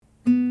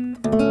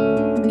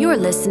are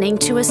listening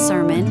to a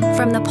sermon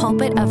from the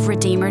pulpit of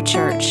Redeemer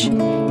Church,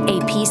 a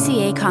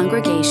PCA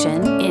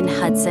congregation in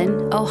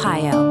Hudson,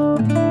 Ohio.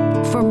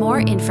 For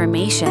more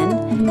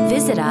information,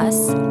 visit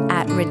us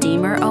at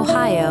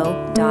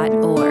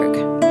redeemerohio.org.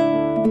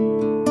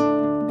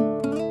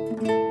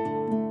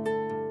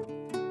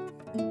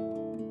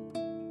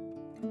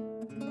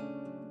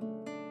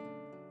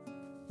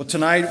 Well,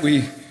 tonight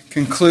we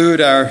conclude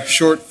our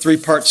short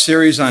three-part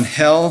series on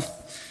hell.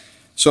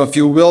 So if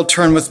you will,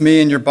 turn with me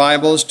in your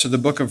Bibles to the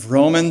book of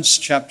Romans,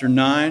 chapter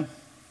 9.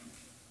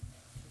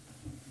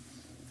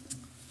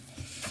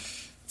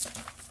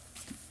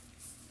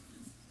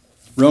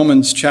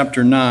 Romans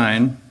chapter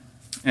 9,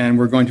 and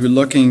we're going to be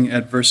looking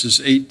at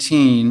verses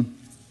 18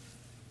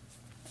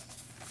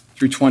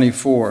 through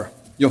 24.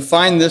 You'll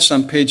find this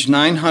on page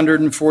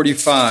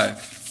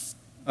 945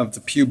 of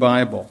the Pew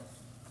Bible.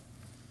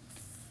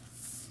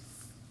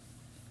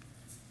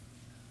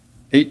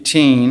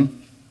 18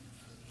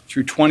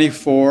 through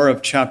 24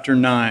 of chapter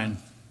 9.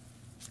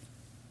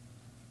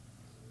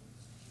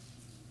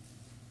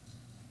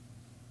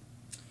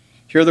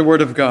 Hear the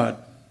word of God.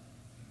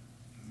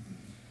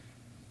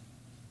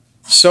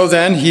 So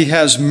then he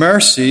has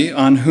mercy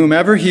on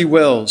whomever he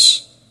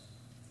wills,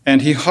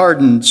 and he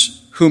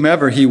hardens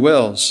whomever he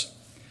wills.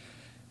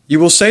 You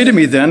will say to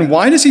me then,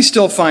 why does he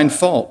still find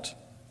fault?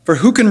 For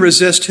who can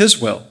resist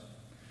his will?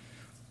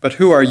 But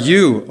who are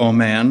you, O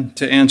man,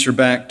 to answer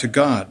back to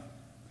God?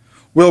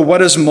 Will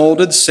what is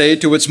molded say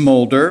to its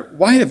molder,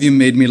 why have you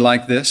made me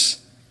like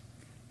this?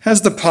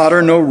 Has the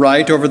potter no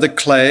right over the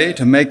clay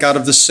to make out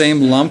of the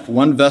same lump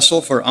one vessel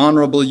for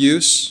honorable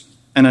use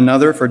and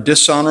another for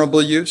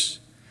dishonorable use?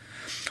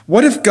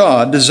 What if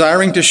God,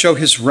 desiring to show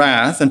his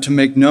wrath and to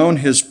make known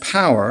his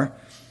power,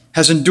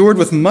 has endured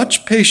with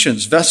much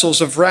patience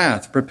vessels of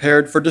wrath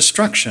prepared for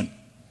destruction,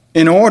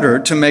 in order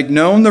to make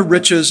known the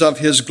riches of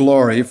his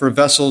glory for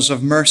vessels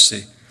of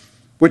mercy,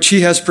 which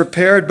he has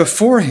prepared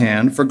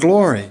beforehand for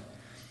glory?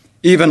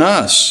 Even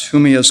us,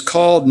 whom he has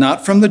called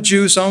not from the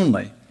Jews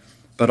only,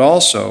 but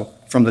also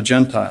from the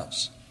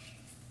Gentiles.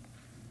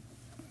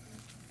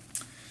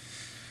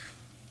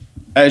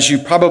 As you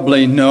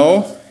probably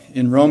know,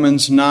 in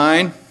Romans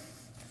 9,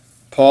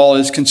 Paul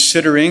is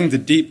considering the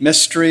deep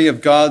mystery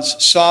of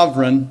God's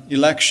sovereign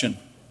election.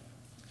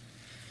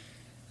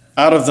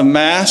 Out of the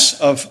mass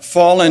of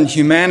fallen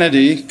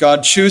humanity,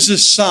 God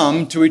chooses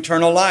some to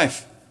eternal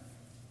life.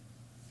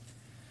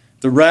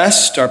 The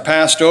rest are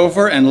passed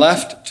over and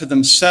left to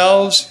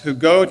themselves, who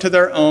go to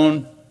their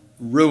own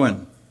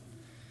ruin.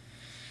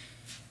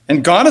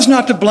 And God is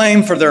not to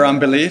blame for their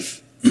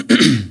unbelief.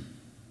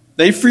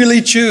 They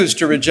freely choose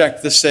to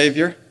reject the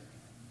Savior.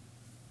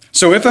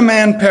 So if a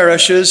man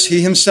perishes,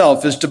 he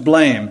himself is to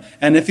blame.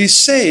 And if he's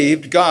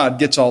saved, God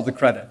gets all the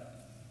credit.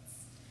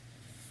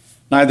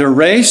 Neither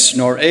race,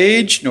 nor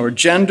age, nor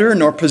gender,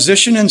 nor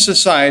position in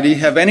society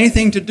have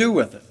anything to do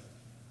with it.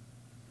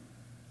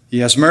 He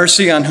has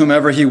mercy on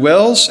whomever he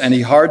wills, and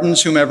he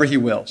hardens whomever he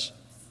wills.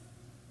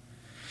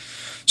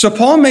 So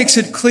Paul makes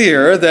it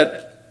clear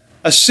that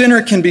a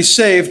sinner can be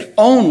saved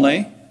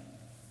only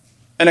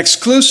and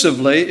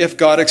exclusively if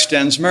God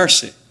extends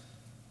mercy.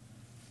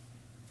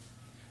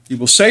 You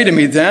will say to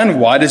me then,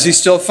 why does he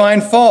still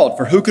find fault?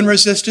 For who can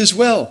resist his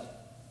will?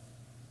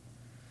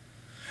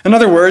 In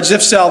other words,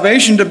 if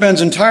salvation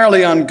depends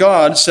entirely on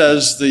God,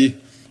 says the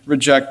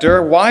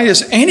rejecter, why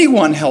is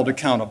anyone held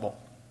accountable?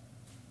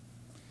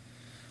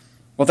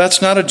 Well,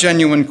 that's not a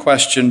genuine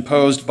question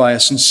posed by a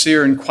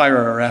sincere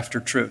inquirer after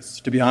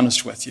truth, to be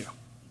honest with you.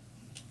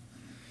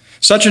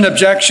 Such an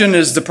objection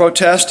is the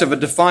protest of a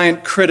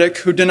defiant critic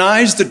who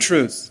denies the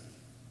truth.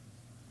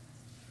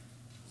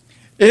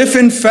 If,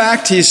 in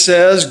fact, he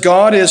says,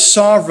 God is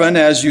sovereign,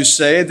 as you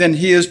say, then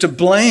he is to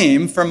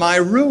blame for my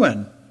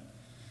ruin.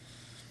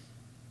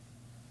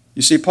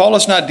 You see, Paul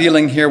is not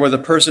dealing here with a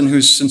person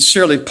who's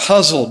sincerely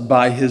puzzled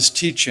by his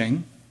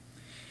teaching.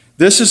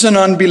 This is an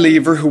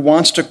unbeliever who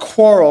wants to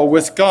quarrel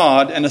with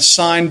God and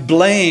assign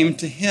blame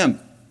to him.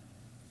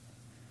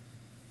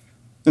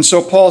 And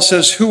so Paul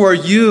says, who are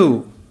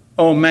you,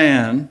 O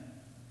man,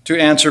 to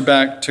answer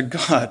back to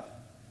God?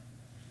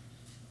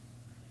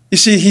 You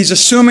see, he's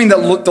assuming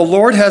that the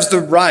Lord has the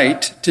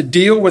right to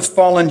deal with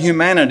fallen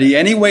humanity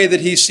any way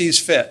that he sees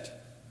fit.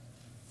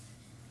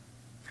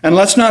 And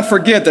let's not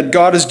forget that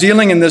God is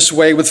dealing in this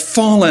way with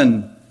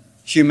fallen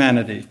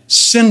humanity,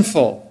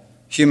 sinful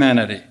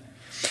humanity.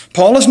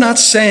 Paul is not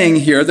saying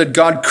here that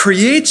God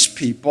creates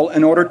people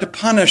in order to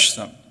punish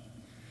them.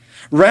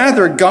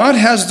 Rather, God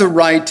has the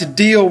right to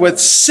deal with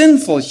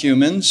sinful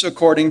humans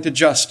according to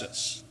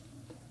justice.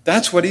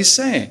 That's what he's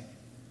saying.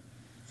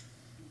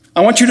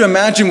 I want you to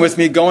imagine with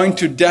me going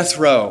to death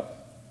row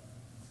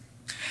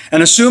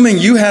and assuming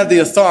you had the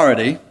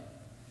authority,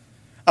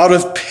 out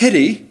of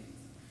pity,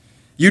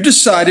 you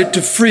decided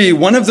to free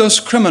one of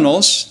those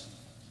criminals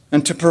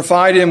and to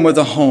provide him with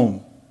a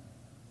home.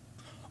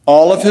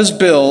 All of his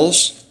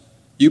bills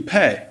you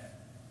pay.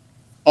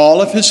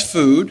 All of his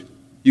food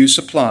you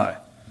supply.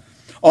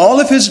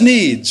 All of his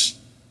needs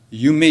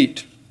you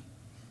meet.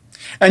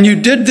 And you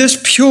did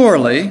this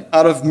purely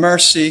out of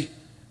mercy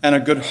and a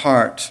good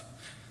heart.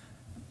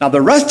 Now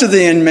the rest of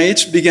the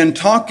inmates begin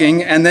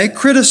talking, and they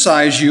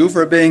criticize you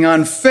for being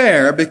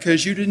unfair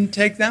because you didn't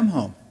take them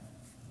home.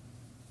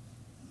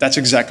 That's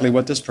exactly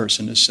what this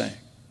person is saying.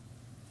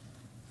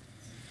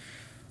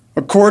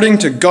 According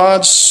to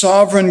God's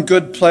sovereign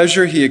good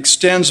pleasure, he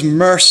extends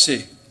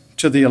mercy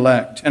to the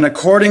elect. And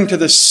according to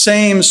the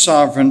same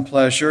sovereign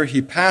pleasure,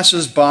 he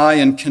passes by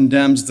and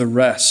condemns the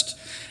rest.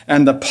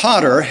 And the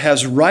potter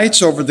has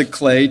rights over the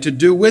clay to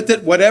do with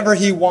it whatever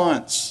he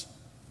wants.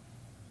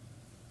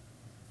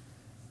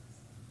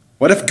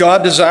 What if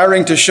God,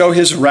 desiring to show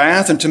his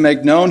wrath and to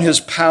make known his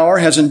power,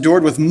 has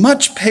endured with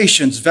much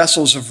patience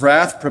vessels of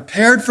wrath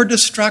prepared for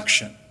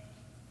destruction,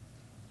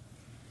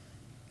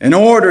 in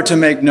order to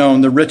make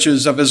known the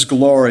riches of his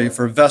glory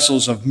for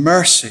vessels of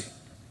mercy,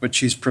 which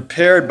he's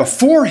prepared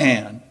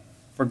beforehand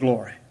for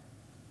glory?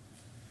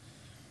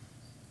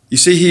 You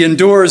see, he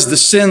endures the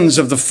sins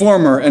of the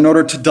former in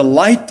order to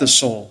delight the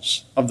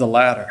souls of the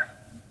latter.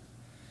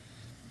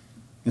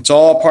 It's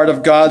all part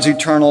of God's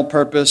eternal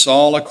purpose,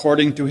 all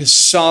according to his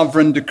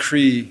sovereign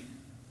decree.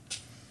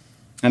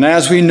 And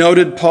as we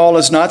noted, Paul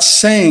is not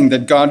saying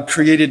that God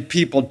created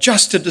people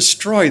just to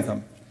destroy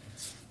them.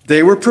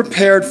 They were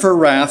prepared for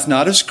wrath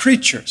not as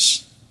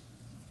creatures,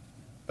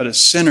 but as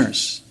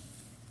sinners.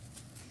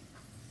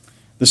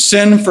 The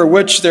sin for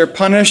which they're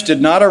punished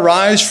did not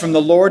arise from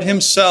the Lord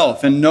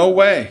himself, in no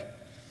way.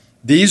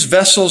 These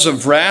vessels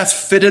of wrath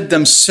fitted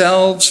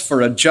themselves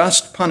for a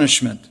just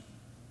punishment,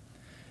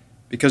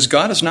 because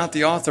God is not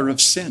the author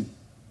of sin.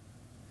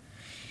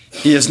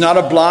 He is not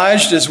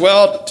obliged as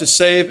well to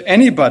save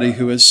anybody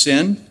who has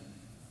sinned.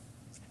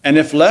 And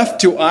if left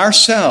to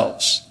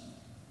ourselves,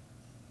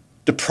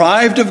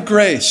 deprived of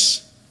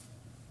grace,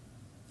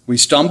 we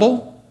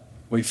stumble,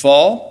 we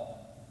fall,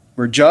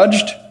 we're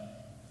judged,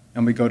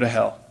 and we go to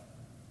hell.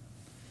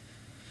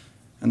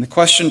 And the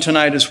question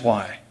tonight is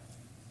why?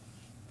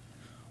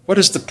 What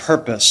is the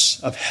purpose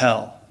of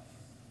hell?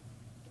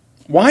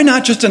 Why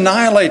not just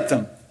annihilate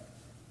them?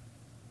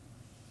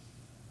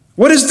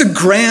 What is the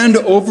grand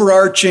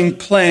overarching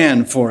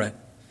plan for it?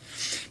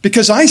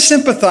 Because I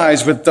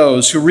sympathize with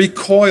those who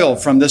recoil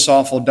from this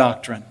awful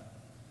doctrine.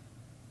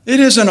 It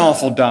is an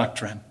awful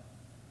doctrine.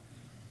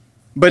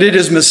 But it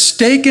is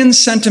mistaken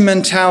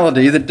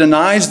sentimentality that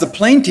denies the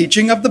plain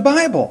teaching of the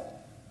Bible.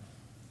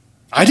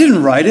 I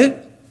didn't write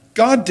it.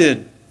 God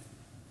did.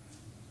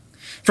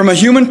 From a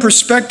human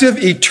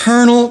perspective,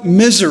 eternal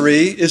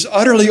misery is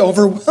utterly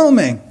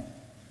overwhelming.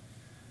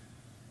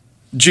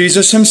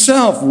 Jesus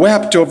himself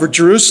wept over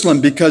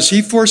Jerusalem because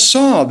he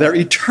foresaw their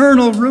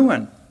eternal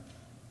ruin.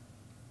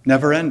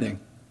 Never ending.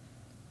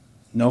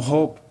 No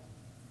hope.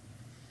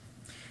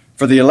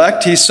 For the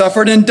elect, he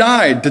suffered and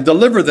died to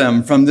deliver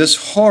them from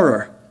this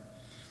horror.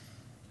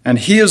 And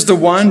he is the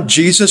one,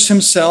 Jesus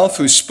himself,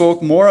 who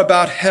spoke more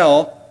about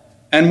hell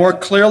and more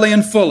clearly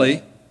and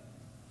fully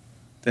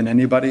than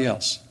anybody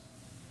else.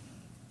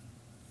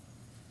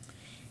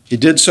 He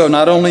did so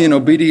not only in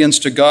obedience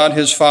to God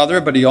his Father,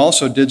 but he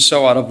also did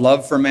so out of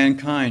love for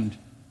mankind.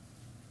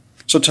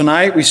 So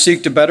tonight we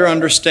seek to better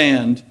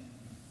understand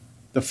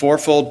the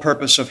fourfold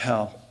purpose of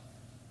hell.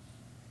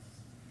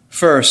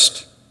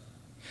 First,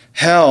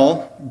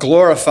 hell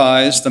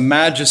glorifies the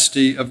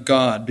majesty of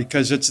God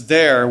because it's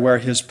there where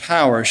his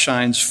power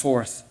shines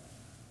forth.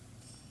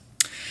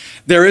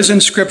 There is in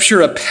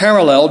Scripture a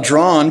parallel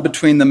drawn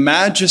between the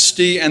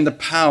majesty and the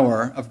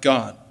power of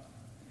God.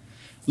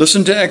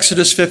 Listen to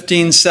Exodus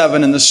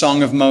 15:7 in the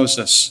Song of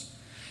Moses.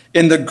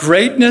 In the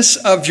greatness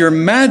of your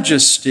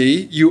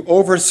majesty, you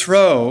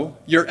overthrow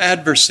your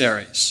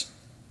adversaries.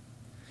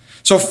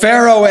 So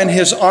Pharaoh and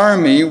his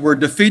army were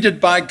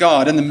defeated by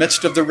God in the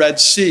midst of the Red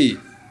Sea.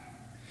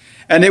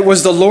 And it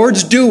was the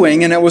Lord's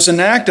doing, and it was an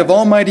act of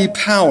almighty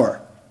power.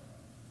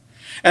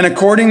 And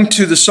according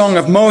to the Song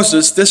of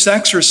Moses, this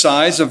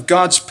exercise of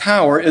God's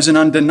power is an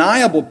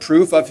undeniable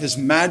proof of his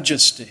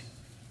majesty.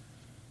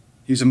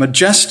 He's a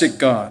majestic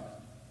God.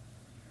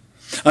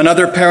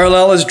 Another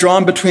parallel is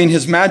drawn between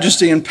his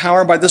majesty and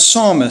power by the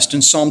psalmist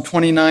in Psalm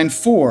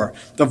 29:4.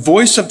 The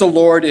voice of the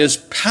Lord is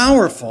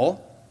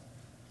powerful.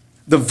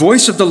 The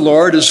voice of the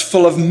Lord is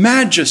full of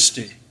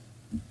majesty.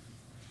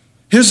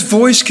 His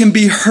voice can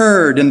be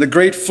heard in the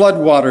great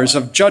floodwaters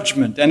of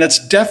judgment, and its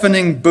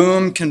deafening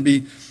boom can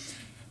be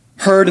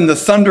heard in the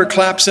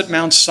thunderclaps at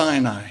Mount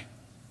Sinai.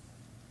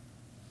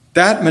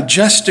 That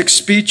majestic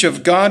speech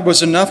of God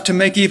was enough to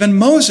make even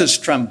Moses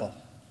tremble.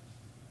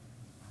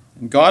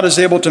 And God is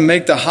able to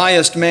make the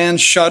highest man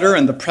shudder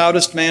and the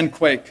proudest man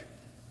quake.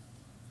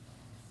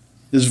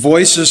 His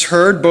voice is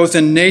heard both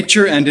in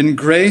nature and in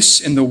grace,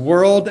 in the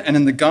world and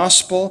in the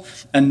gospel,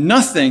 and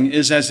nothing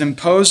is as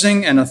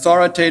imposing and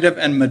authoritative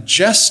and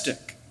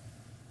majestic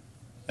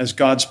as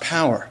God's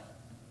power.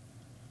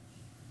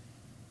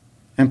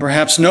 And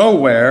perhaps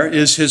nowhere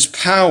is his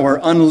power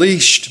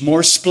unleashed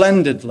more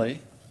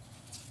splendidly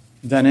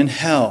than in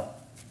hell.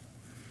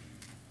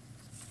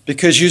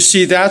 Because you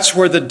see, that's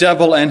where the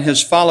devil and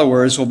his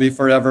followers will be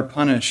forever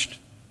punished.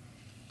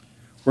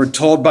 We're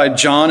told by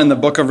John in the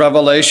book of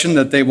Revelation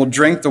that they will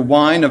drink the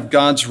wine of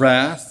God's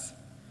wrath,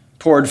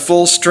 poured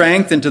full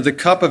strength into the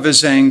cup of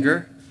his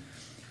anger,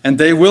 and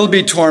they will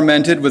be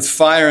tormented with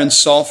fire and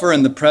sulfur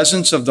in the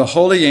presence of the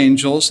holy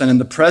angels and in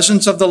the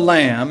presence of the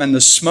Lamb, and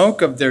the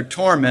smoke of their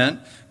torment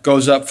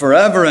goes up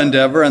forever and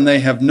ever, and they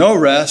have no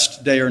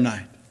rest day or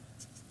night.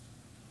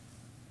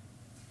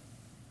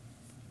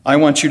 I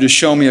want you to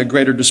show me a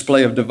greater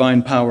display of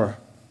divine power.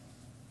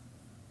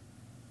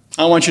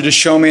 I want you to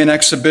show me an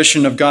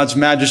exhibition of God's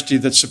majesty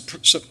that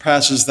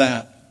surpasses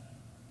that.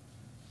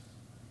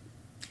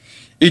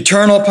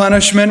 Eternal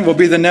punishment will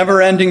be the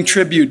never-ending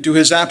tribute to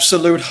his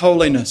absolute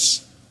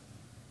holiness.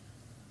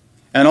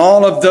 And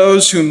all of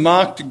those who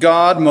mocked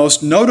God,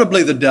 most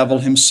notably the devil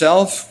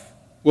himself,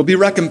 will be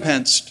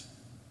recompensed.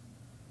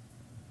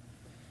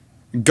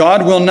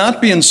 God will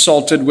not be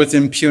insulted with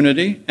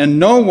impunity, and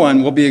no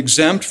one will be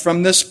exempt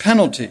from this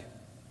penalty.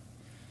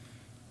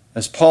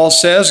 As Paul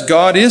says,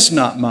 God is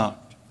not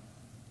mocked.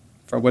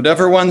 For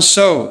whatever one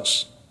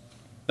sows,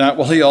 that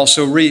will he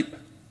also reap.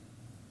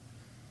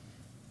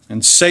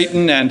 And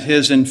Satan and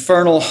his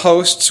infernal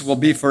hosts will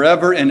be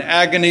forever in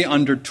agony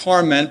under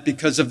torment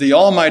because of the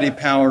almighty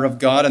power of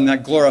God, and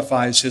that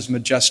glorifies his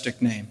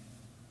majestic name.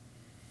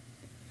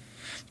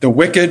 The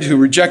wicked who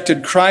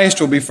rejected Christ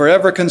will be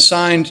forever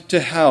consigned to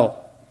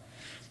hell,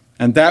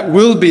 and that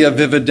will be a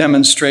vivid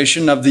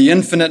demonstration of the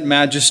infinite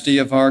majesty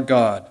of our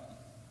God,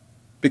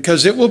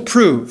 because it will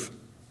prove,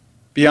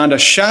 beyond a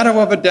shadow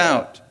of a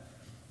doubt,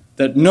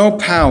 that no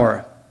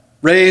power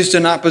raised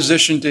in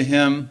opposition to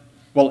him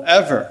will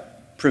ever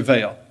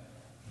prevail.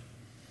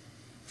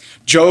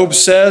 Job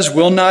says,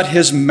 "Will not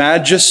his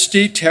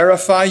majesty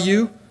terrify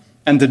you,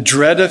 and the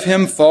dread of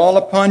him fall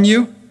upon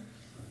you?"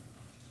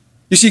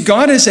 You see,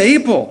 God is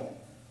able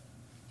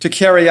to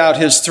carry out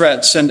his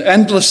threats and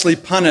endlessly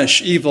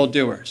punish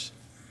evildoers.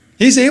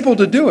 He's able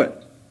to do it.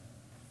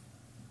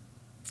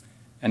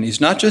 And he's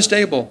not just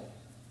able,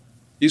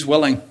 he's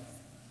willing.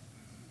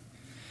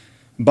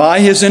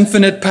 By his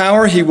infinite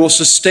power, he will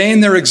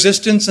sustain their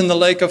existence in the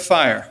lake of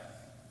fire.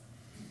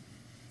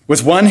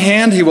 With one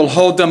hand, he will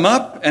hold them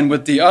up, and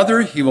with the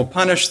other, he will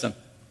punish them.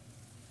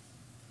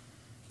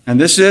 And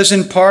this is,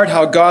 in part,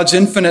 how God's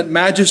infinite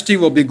majesty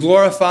will be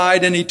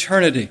glorified in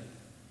eternity.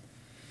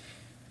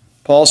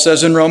 Paul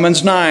says in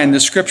Romans 9, the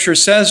scripture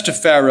says to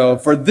Pharaoh,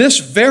 "For this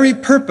very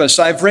purpose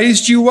I've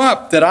raised you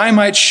up, that I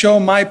might show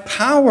my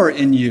power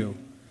in you,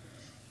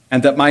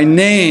 and that my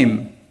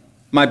name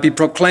might be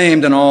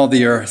proclaimed in all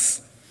the earth."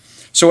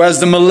 So as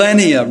the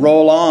millennia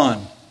roll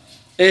on,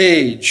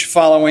 age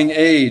following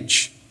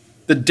age,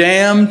 the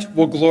damned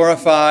will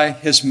glorify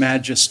his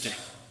majesty.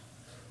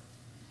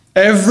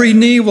 Every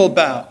knee will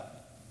bow,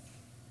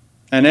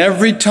 and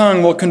every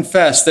tongue will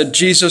confess that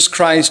Jesus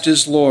Christ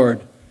is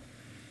Lord.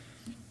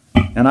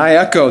 And I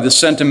echo the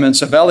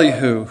sentiments of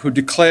Elihu, who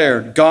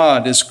declared,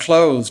 God is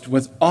clothed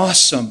with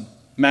awesome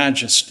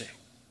majesty.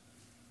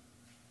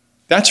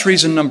 That's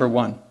reason number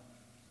one.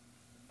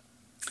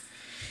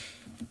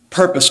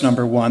 Purpose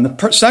number one.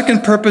 The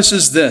second purpose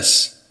is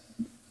this: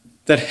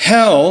 that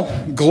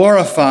hell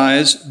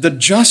glorifies the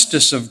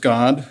justice of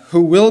God,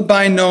 who will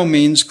by no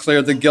means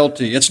clear the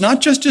guilty. It's not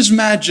just his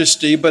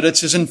majesty, but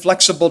it's his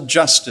inflexible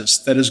justice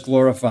that is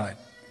glorified.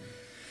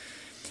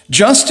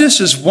 Justice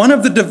is one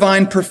of the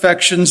divine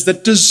perfections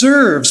that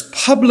deserves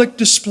public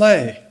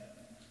display.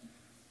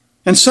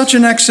 And such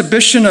an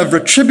exhibition of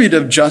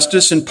retributive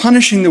justice in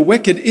punishing the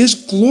wicked is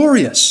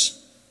glorious.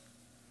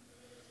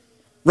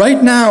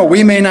 Right now,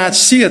 we may not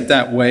see it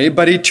that way,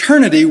 but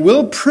eternity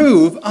will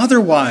prove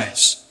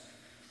otherwise.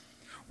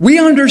 We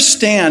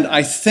understand,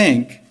 I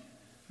think,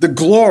 the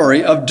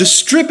glory of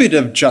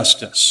distributive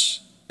justice.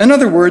 In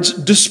other words,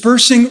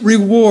 dispersing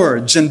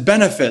rewards and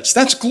benefits.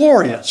 That's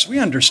glorious. We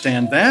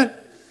understand that.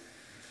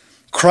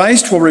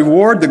 Christ will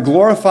reward the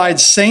glorified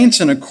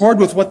saints in accord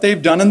with what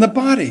they've done in the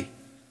body.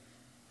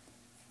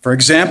 For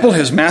example,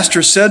 his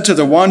master said to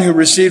the one who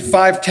received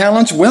 5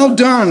 talents, "Well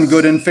done,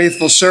 good and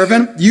faithful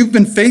servant. You've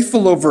been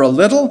faithful over a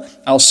little.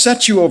 I'll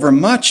set you over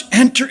much.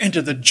 Enter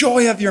into the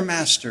joy of your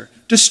master."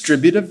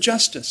 Distributive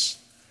justice.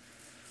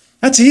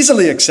 That's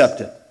easily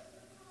accepted.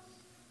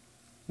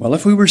 Well,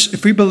 if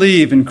we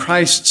believe in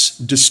Christ's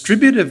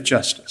distributive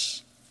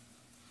justice,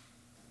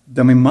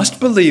 then we must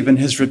believe in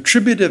his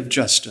retributive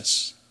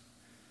justice.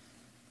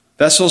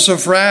 Vessels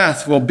of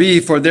wrath will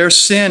be for their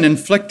sin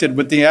inflicted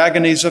with the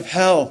agonies of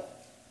hell.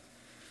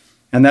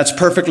 And that's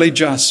perfectly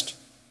just.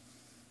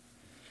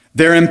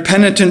 Their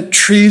impenitent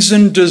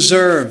treason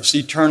deserves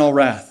eternal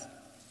wrath.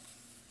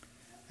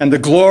 And the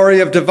glory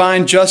of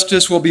divine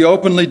justice will be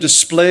openly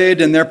displayed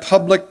in their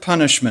public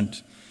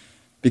punishment,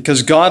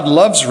 because God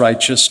loves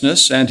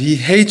righteousness and he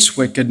hates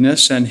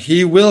wickedness, and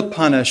he will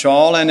punish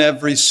all and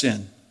every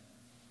sin.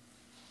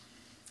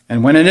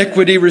 And when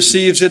iniquity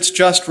receives its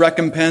just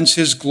recompense,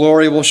 his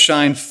glory will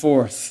shine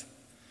forth.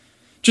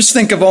 Just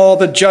think of all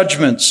the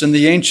judgments in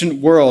the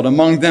ancient world.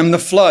 Among them, the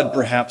flood,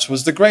 perhaps,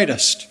 was the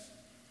greatest.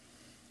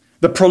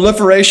 The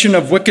proliferation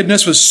of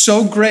wickedness was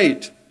so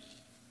great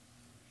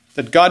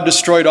that God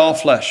destroyed all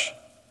flesh.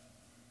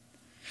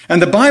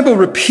 And the Bible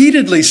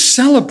repeatedly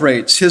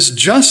celebrates his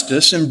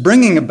justice in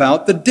bringing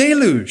about the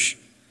deluge.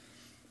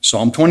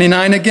 Psalm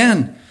 29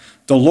 again.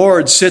 The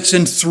Lord sits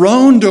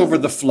enthroned over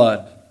the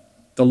flood.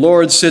 The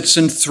Lord sits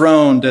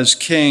enthroned as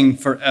king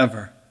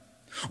forever.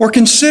 Or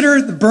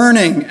consider the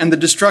burning and the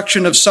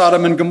destruction of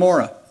Sodom and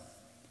Gomorrah.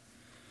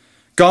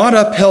 God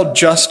upheld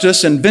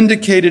justice and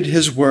vindicated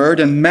his word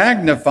and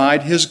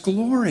magnified his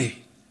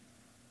glory.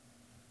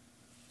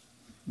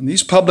 And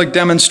these public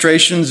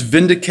demonstrations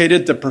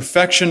vindicated the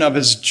perfection of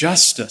his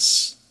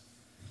justice.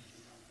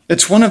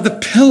 It's one of the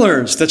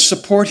pillars that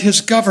support his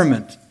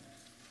government,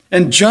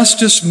 and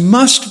justice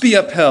must be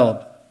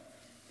upheld.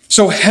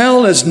 So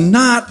hell is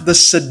not the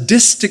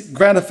sadistic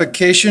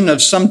gratification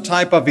of some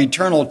type of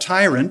eternal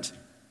tyrant.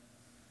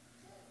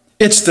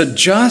 It's the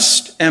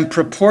just and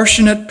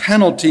proportionate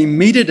penalty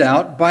meted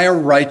out by a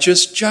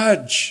righteous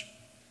judge.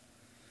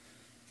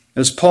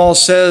 As Paul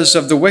says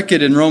of the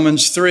wicked in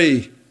Romans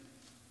 3,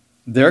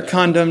 their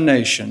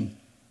condemnation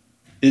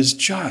is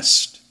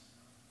just.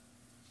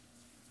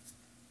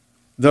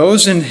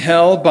 Those in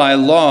hell by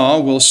law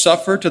will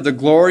suffer to the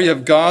glory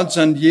of God's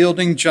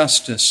unyielding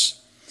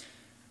justice.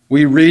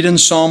 We read in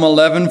Psalm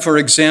 11, for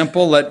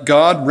example, let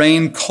God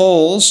rain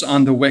coals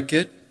on the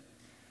wicked.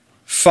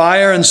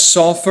 Fire and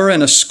sulfur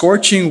and a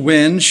scorching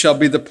wind shall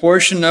be the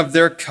portion of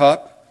their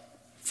cup,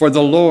 for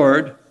the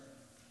Lord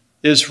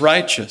is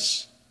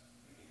righteous.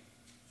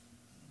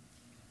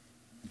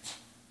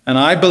 And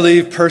I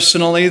believe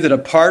personally that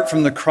apart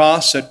from the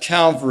cross at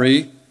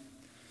Calvary,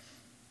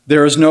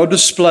 there is no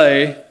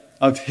display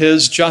of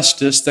his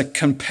justice that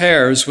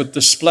compares with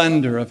the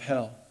splendor of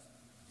hell.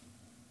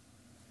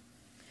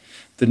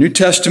 The New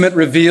Testament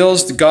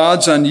reveals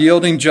God's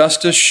unyielding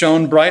justice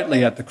shone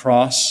brightly at the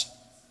cross.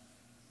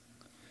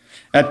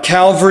 At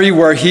Calvary,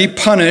 where he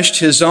punished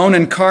his own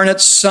incarnate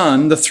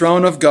Son, the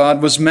throne of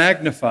God was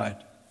magnified.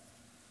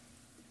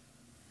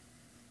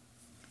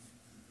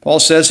 Paul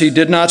says he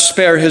did not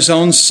spare his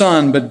own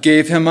Son, but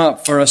gave him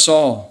up for us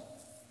all,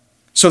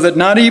 so that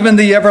not even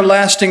the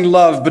everlasting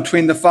love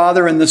between the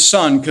Father and the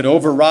Son could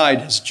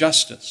override his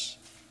justice.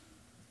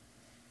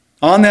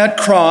 On that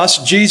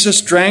cross,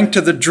 Jesus drank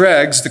to the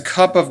dregs the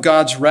cup of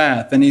God's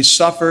wrath, and he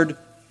suffered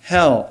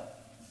hell.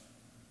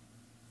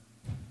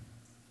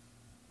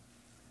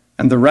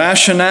 And the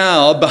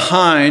rationale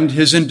behind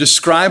his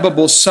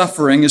indescribable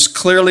suffering is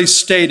clearly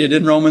stated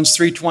in Romans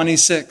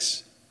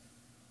 3:26.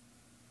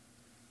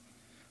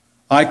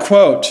 I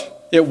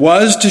quote, "It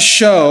was to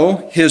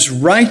show his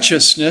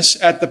righteousness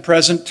at the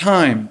present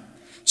time,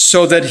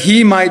 so that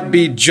he might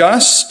be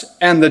just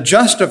and the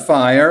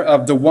justifier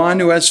of the one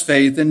who has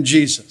faith in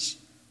Jesus."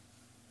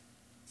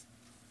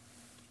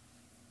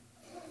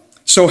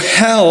 So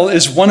hell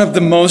is one of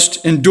the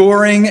most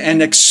enduring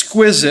and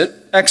exquisite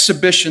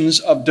exhibitions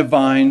of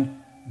divine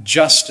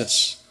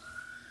justice.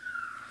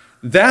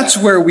 That's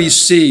where we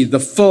see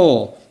the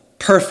full,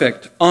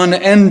 perfect,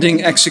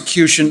 unending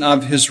execution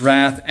of his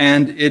wrath,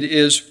 and it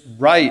is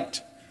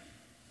right.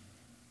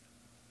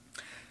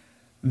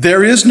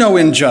 There is no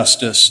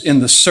injustice in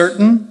the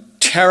certain,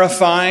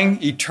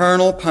 terrifying,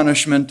 eternal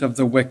punishment of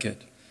the wicked.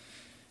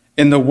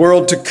 In the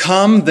world to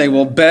come, they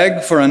will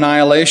beg for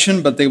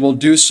annihilation, but they will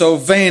do so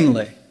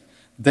vainly.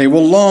 They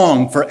will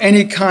long for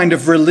any kind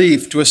of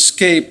relief to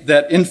escape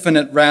that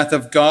infinite wrath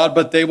of God,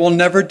 but they will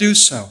never do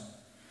so,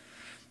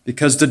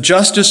 because the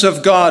justice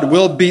of God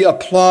will be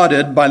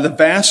applauded by the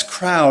vast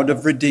crowd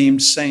of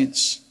redeemed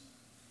saints.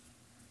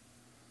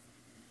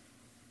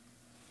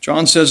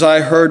 John says,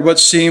 I heard what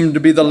seemed to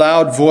be the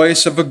loud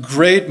voice of a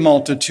great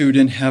multitude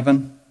in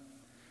heaven,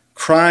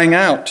 crying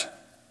out,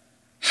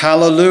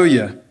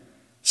 Hallelujah!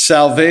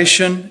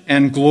 Salvation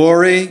and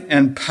glory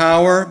and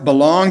power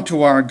belong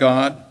to our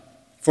God,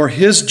 for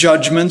his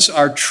judgments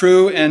are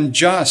true and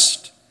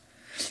just.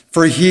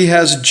 For he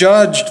has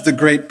judged the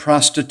great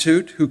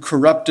prostitute who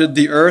corrupted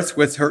the earth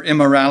with her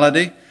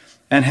immorality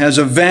and has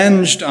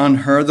avenged on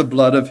her the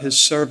blood of his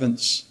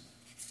servants.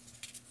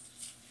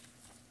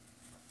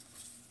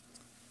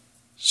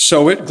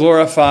 So it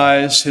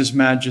glorifies his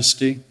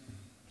majesty,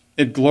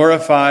 it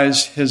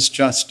glorifies his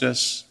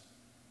justice,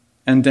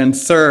 and then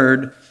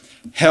third,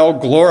 hell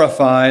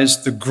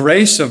glorifies the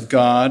grace of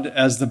God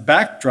as the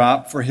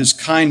backdrop for his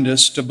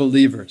kindness to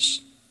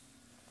believers.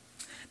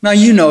 Now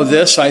you know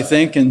this, I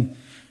think, in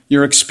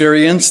your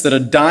experience, that a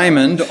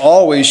diamond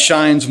always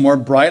shines more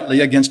brightly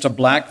against a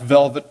black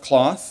velvet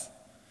cloth.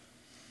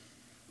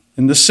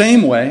 In the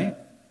same way,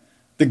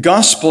 the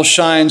gospel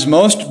shines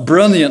most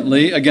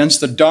brilliantly against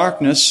the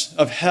darkness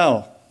of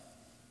hell.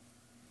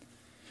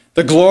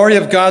 The glory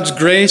of God's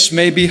grace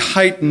may be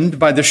heightened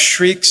by the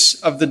shrieks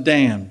of the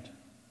damned.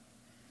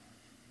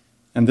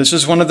 And this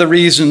is one of the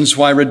reasons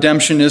why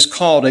redemption is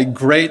called a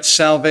great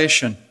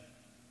salvation.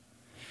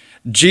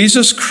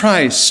 Jesus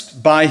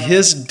Christ, by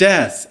his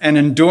death and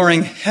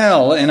enduring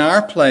hell in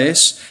our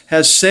place,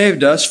 has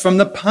saved us from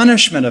the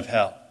punishment of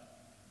hell.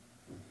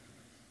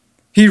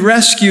 He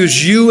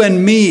rescues you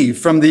and me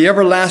from the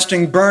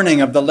everlasting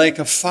burning of the lake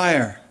of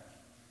fire.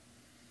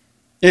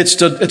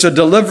 It's a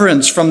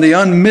deliverance from the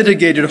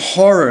unmitigated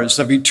horrors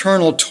of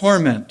eternal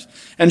torment.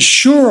 And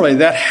surely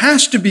that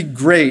has to be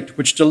great,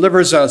 which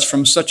delivers us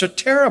from such a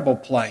terrible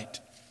plight.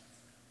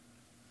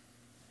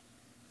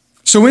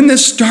 So in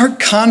this stark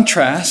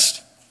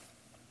contrast,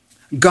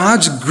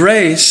 God's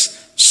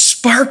grace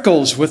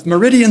sparkles with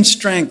meridian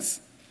strength.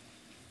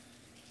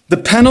 The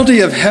penalty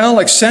of hell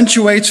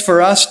accentuates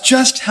for us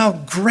just how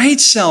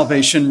great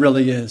salvation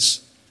really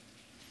is.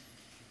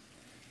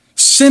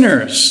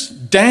 Sinners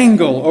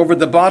dangle over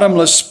the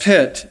bottomless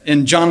pit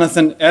in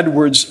Jonathan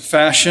Edwards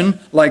fashion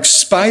like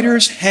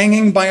spiders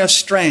hanging by a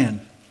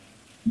strand.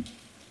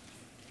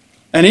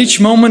 And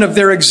each moment of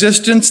their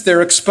existence,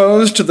 they're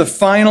exposed to the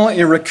final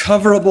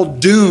irrecoverable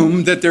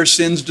doom that their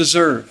sins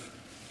deserve.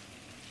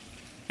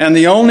 And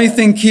the only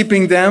thing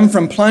keeping them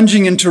from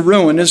plunging into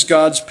ruin is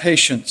God's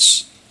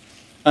patience.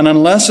 And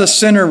unless a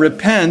sinner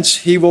repents,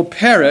 he will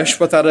perish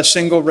without a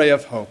single ray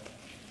of hope.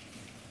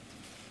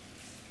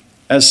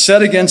 As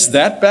set against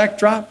that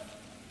backdrop,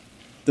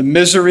 the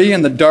misery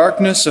and the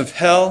darkness of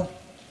hell,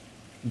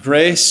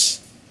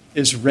 grace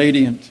is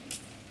radiant.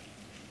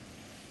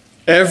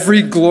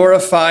 Every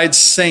glorified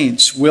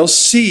saint will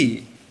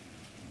see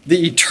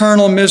the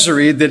eternal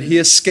misery that he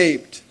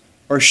escaped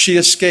or she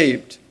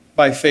escaped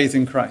by faith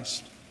in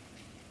Christ.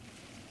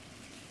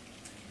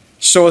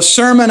 So a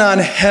sermon on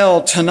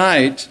hell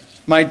tonight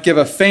might give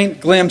a faint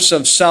glimpse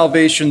of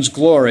salvation's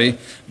glory,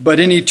 but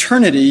in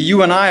eternity,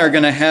 you and I are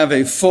going to have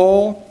a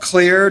full,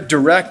 clear,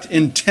 direct,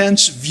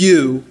 intense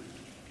view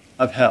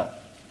of hell.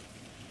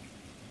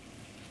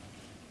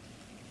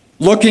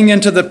 Looking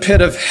into the pit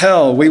of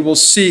hell, we will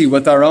see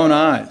with our own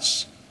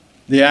eyes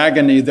the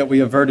agony that we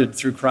averted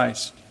through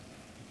Christ.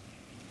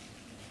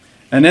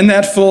 And in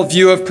that full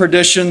view of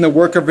perdition, the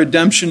work of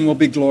redemption will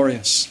be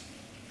glorious.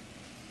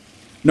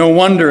 No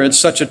wonder it's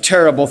such a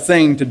terrible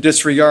thing to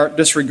disregard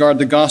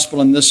the gospel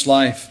in this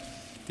life.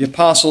 The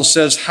apostle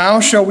says,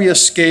 how shall we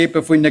escape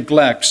if we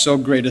neglect so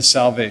great a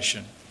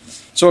salvation?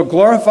 So it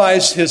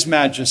glorifies his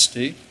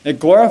majesty. It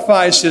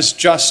glorifies his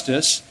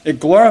justice.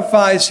 It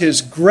glorifies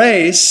his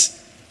grace.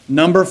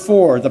 Number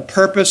 4, the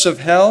purpose of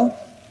hell,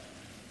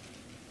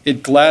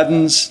 it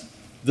gladdens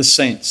the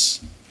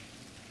saints.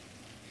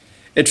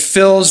 It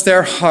fills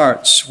their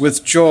hearts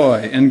with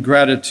joy and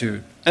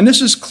gratitude. And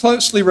this is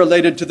closely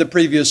related to the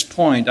previous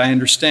point, I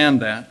understand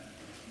that.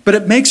 But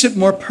it makes it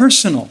more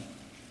personal.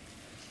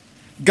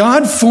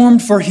 God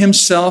formed for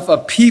himself a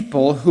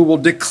people who will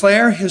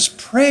declare his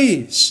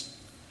praise.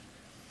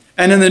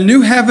 And in the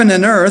new heaven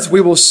and earth,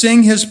 we will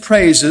sing his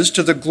praises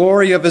to the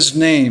glory of his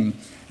name.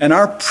 And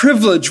our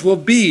privilege will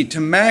be to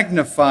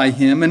magnify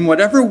him in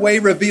whatever way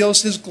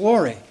reveals his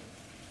glory.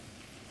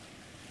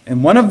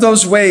 And one of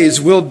those ways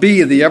will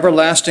be the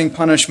everlasting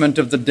punishment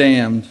of the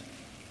damned.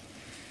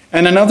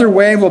 And another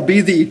way will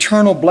be the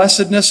eternal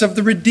blessedness of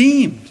the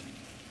redeemed.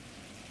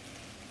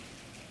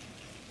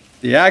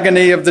 The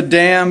agony of the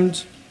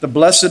damned, the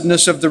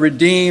blessedness of the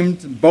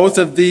redeemed, both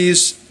of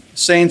these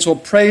saints will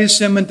praise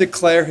him and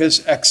declare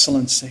his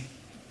excellency.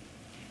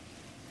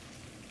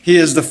 He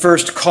is the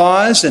first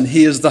cause and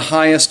he is the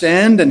highest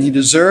end, and he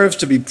deserves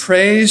to be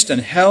praised,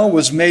 and hell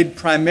was made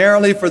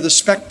primarily for the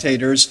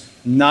spectators,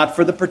 not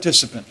for the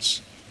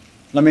participants.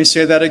 Let me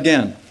say that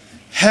again.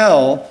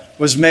 Hell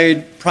was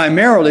made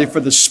primarily for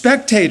the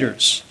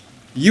spectators,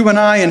 you and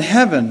I in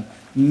heaven,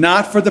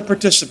 not for the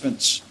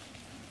participants.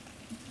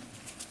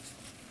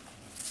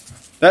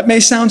 That may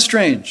sound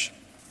strange.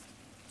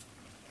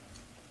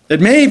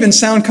 It may even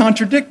sound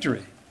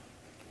contradictory.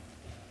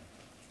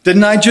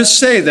 Didn't I just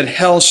say that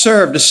hell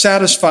served to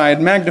satisfy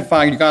and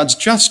magnify God's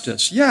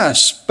justice?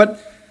 Yes,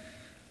 but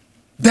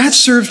that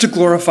serves to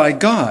glorify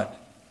God,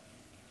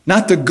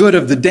 not the good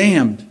of the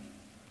damned.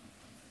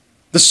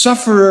 The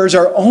sufferers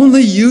are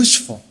only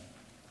useful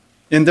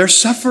in their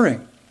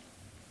suffering.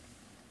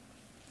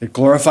 It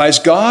glorifies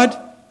God.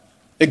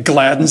 It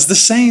gladdens the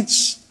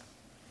saints.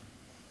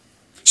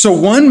 So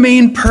one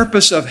main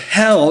purpose of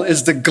hell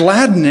is the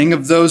gladdening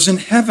of those in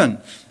heaven.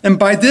 And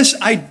by this,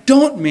 I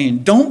don't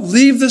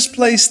leave this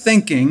place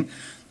thinking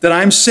that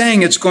I'm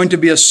saying it's going to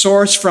be a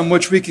source from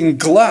which we can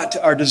glut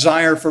our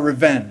desire for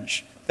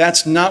revenge.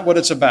 That's not what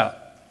it's about.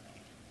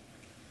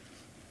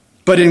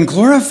 But in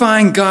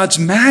glorifying God's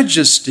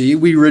majesty,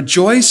 we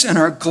rejoice and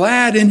are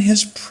glad in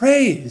his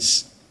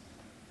praise.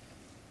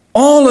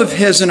 All of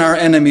his and our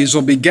enemies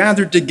will be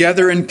gathered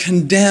together and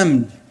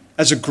condemned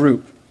as a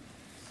group.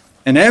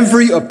 And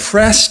every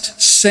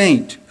oppressed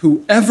saint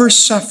who ever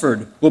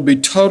suffered will be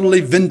totally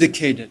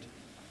vindicated.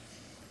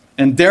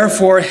 And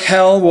therefore,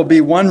 hell will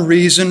be one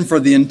reason for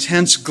the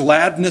intense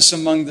gladness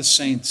among the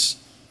saints.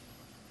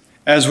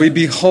 As we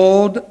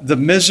behold the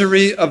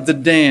misery of the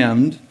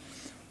damned,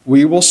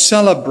 we will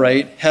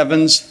celebrate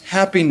heaven's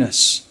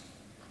happiness.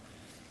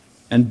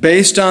 And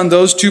based on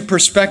those two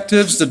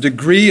perspectives, the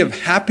degree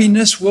of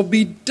happiness will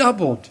be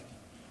doubled.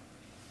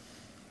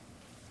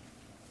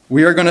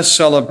 We are going to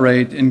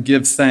celebrate and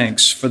give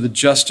thanks for the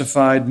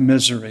justified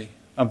misery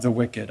of the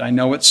wicked. I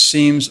know it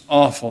seems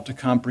awful to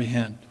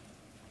comprehend.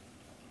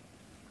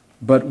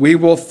 But we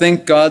will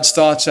think God's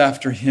thoughts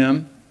after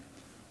him.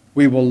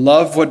 We will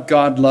love what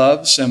God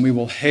loves, and we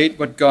will hate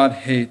what God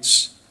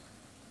hates.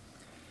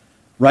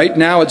 Right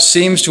now, it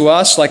seems to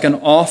us like an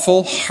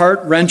awful,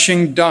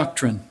 heart-wrenching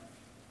doctrine.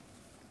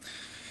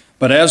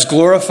 But as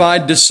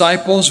glorified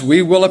disciples,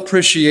 we will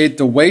appreciate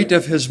the weight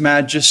of his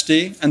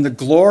majesty and the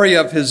glory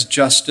of his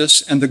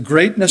justice and the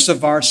greatness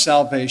of our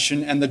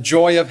salvation and the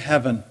joy of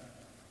heaven.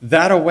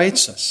 That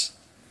awaits us.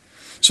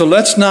 So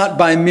let's not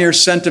by mere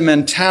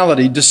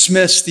sentimentality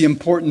dismiss the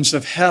importance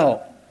of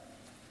hell,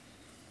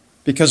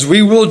 because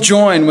we will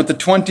join with the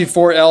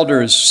 24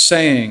 elders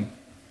saying,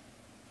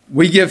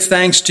 "We give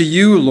thanks to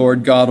you,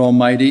 Lord God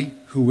Almighty,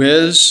 who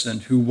is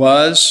and who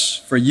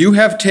was, for you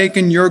have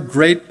taken your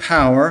great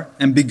power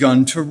and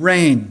begun to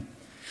reign.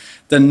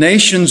 The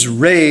nations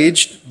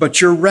raged,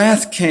 but your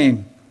wrath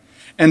came,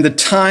 and the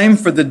time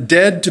for the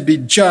dead to be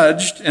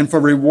judged, and for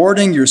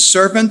rewarding your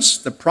servants,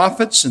 the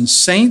prophets and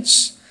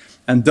saints,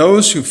 and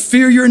those who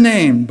fear your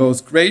name,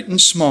 both great and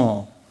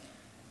small,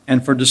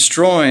 and for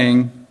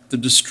destroying the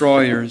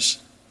destroyers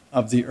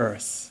of the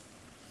earth."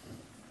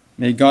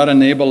 May God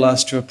enable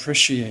us to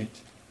appreciate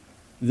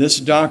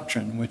this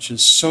doctrine, which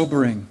is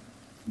sobering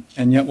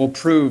and yet will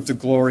prove the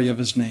glory of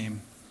his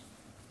name.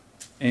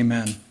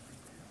 Amen.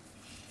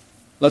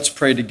 Let's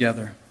pray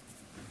together.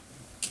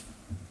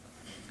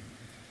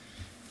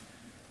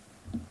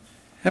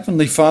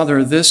 Heavenly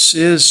Father, this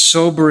is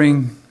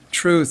sobering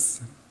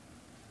truth.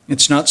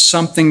 It's not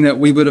something that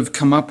we would have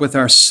come up with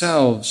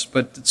ourselves,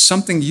 but it's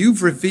something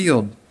you've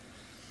revealed.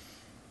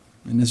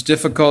 And as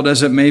difficult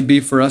as it may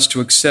be for us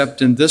to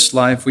accept in this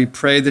life, we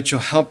pray that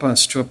you'll help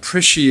us to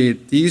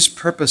appreciate these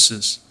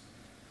purposes,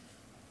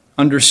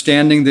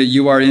 understanding that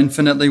you are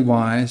infinitely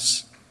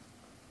wise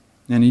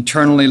and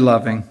eternally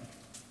loving,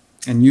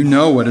 and you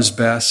know what is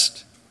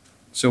best.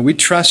 So we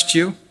trust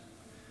you,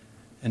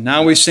 and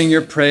now we sing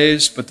your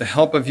praise, but the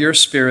help of your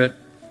Spirit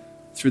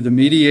through the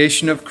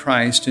mediation of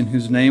Christ, in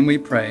whose name we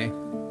pray.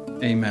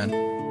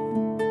 Amen.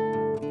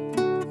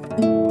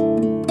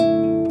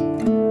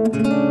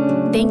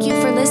 Thank you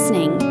for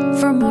listening.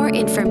 For more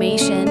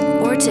information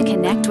or to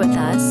connect with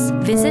us,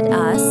 visit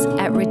us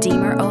at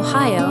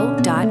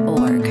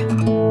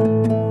redeemerohio.org.